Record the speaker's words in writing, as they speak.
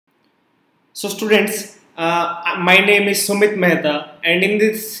So students, my name is Sumit Mehta, and in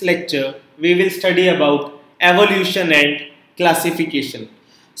this lecture we will study about evolution and classification.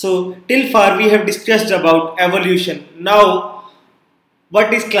 So till far we have discussed about evolution. Now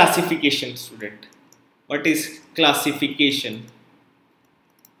what is classification, student? What is classification?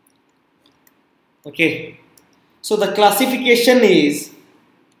 Okay. So the classification is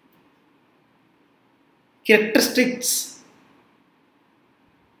characteristics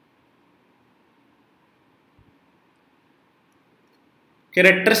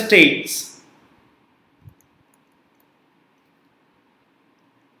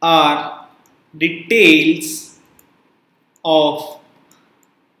are details of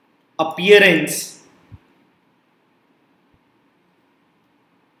appearance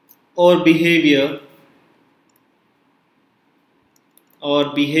or behavior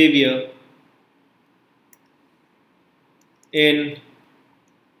in.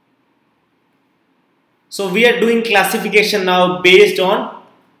 So we are doing classification now based on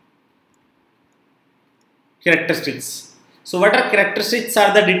characteristics. So what are characteristics?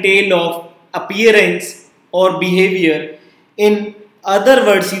 Are the detail of appearance or behavior. In other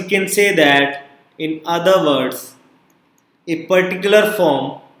words, you can say that, in other words, a particular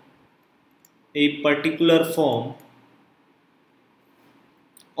form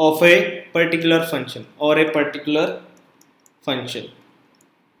of a particular function or a particular function.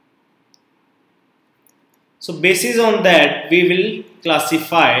 So basis on that we will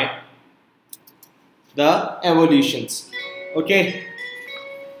classify the evolutions. Okay.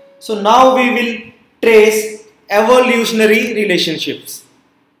 So now we will trace evolutionary relationships.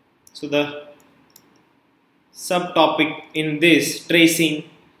 So the subtopic in this, tracing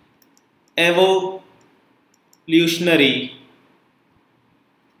evolutionary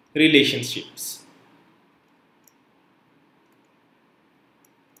relationships.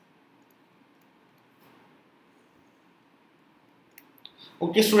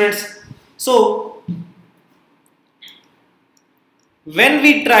 Okay students, so when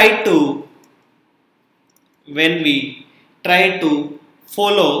we try to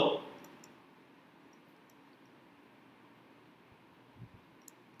follow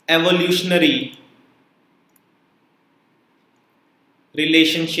evolutionary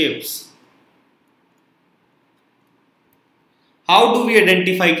relationships, how do we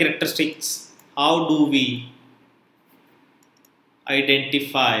identify characteristics? How do we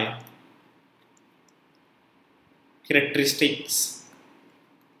identify characteristics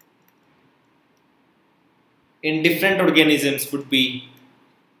in different organisms would be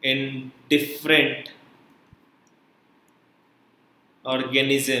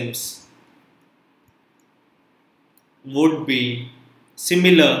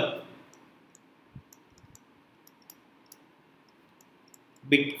similar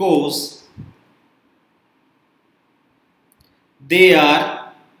because they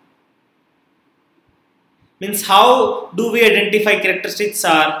are, means how do we identify characteristics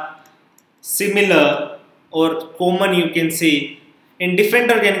are similar or common, you can say, in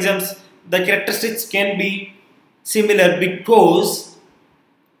different organisms. The characteristics can be similar because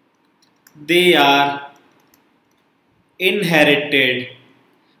they are inherited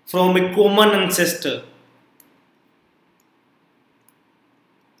from a common ancestor,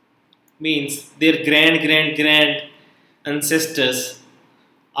 means their grand ancestors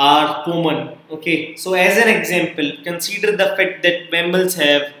are common. Okay, so as an example, consider the fact that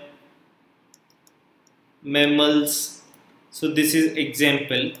mammals, so this is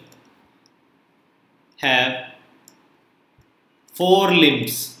example, have 4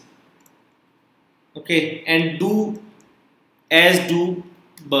 limbs. Okay, and do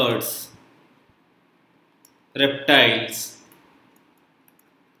birds, reptiles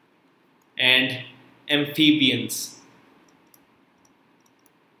and amphibians.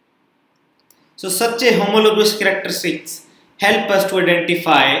 So such a homologous characteristics help us to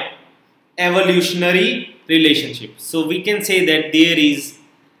identify evolutionary relationships. So we can say that there is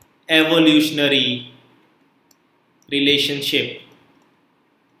evolutionary relationship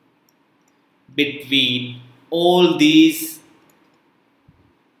between all these,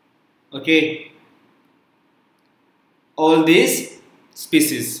 okay, all these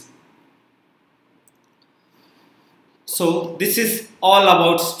species. So this is all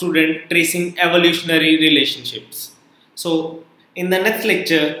about student tracing evolutionary relationships. So in the next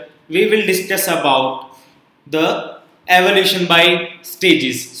lecture we will discuss about the evolution by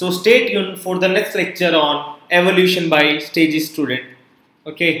stages. So stay tuned for the next lecture on evolution by stages, student.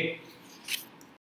 Okay.